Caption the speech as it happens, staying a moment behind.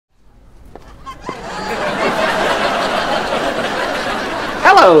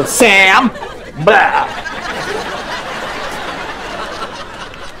Hello, Sam. Blah.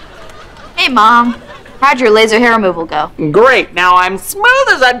 Hey, Mom. How'd your laser hair removal go? Great. Now I'm smooth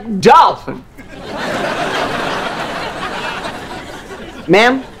as a dolphin.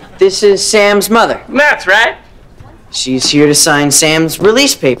 Ma'am, this is Sam's mother. That's right. She's here to sign Sam's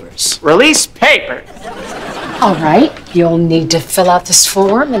release papers. Release papers. All right, you'll need to fill out this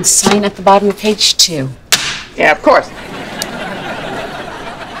form and sign at the bottom of page 2. Yeah, of course.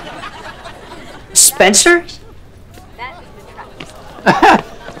 Spencer?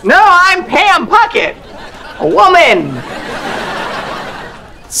 No, I'm Pam Puckett. A woman.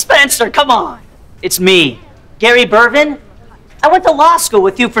 Spencer, come on. It's me, Gary Bervin. I went to law school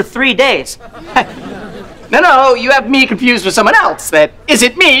with you for 3 days. No, you have me confused with someone else. That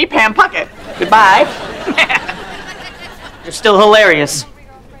isn't me, Pam Puckett. Goodbye. You're still hilarious.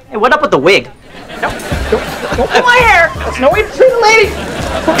 Hey, what up with the wig? Don't pull my hair. There's no way to treat a lady.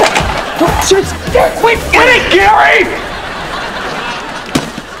 Just quick, get it, Gary!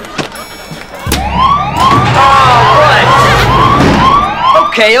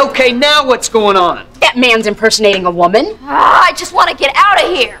 Okay, now what's going on? That man's impersonating a woman. I just want to get out of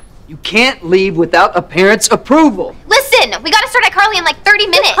here. You can't leave without a parent's approval. Listen, we got to start iCarly in like 30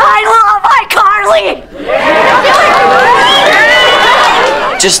 minutes. I love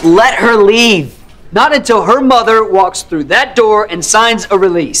iCarly! Just let her leave. Not until her mother walks through that door and signs a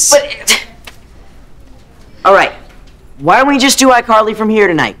release. But... All right. Why don't we just do iCarly from here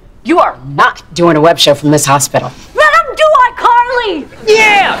tonight? You are not doing a web show from this hospital. Let him do iCarly!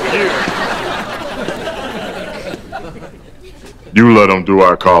 Yeah! You let them do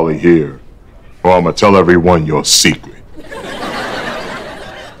iCarly here, or I'm gonna tell everyone your secret.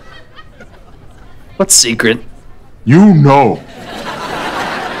 What secret? You know.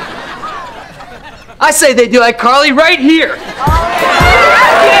 I say they do iCarly right here.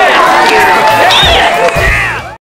 Yeah!